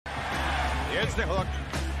Here's the hook.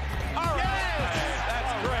 All right.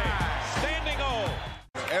 That's great. Standing O.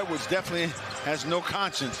 Edwards definitely has no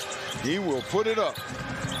conscience. He will put it up.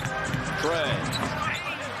 Trey.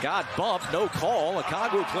 Got bumped, no call.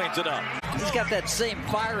 Okongwu cleans it up. He's got that same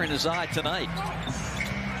fire in his eye tonight.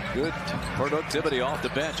 Good productivity off the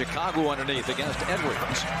bench. Okongwu underneath against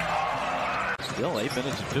Edwards. Still 8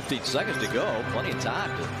 minutes and 15 seconds to go. Plenty of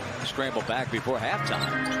time to scramble back before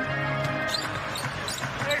halftime.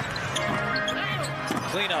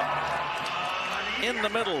 Cleanup in the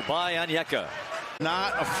middle by Onyeka.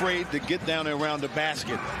 Not afraid to get down and around the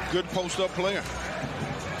basket. Good post-up player.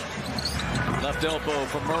 Left elbow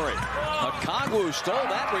for Murray. Okongwu stole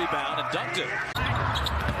that rebound and dunked it.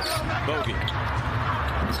 Bogey.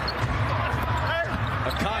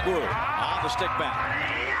 Okongwu on the stick back.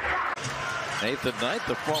 Nathan Knight,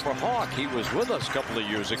 the former Hawk, he was with us a couple of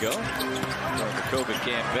years ago during the COVID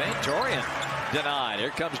campaign. Torian denied.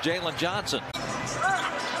 Here comes Jalen Johnson.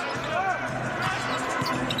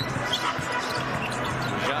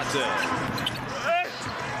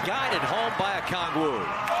 Guided home by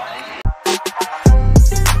Okongwu.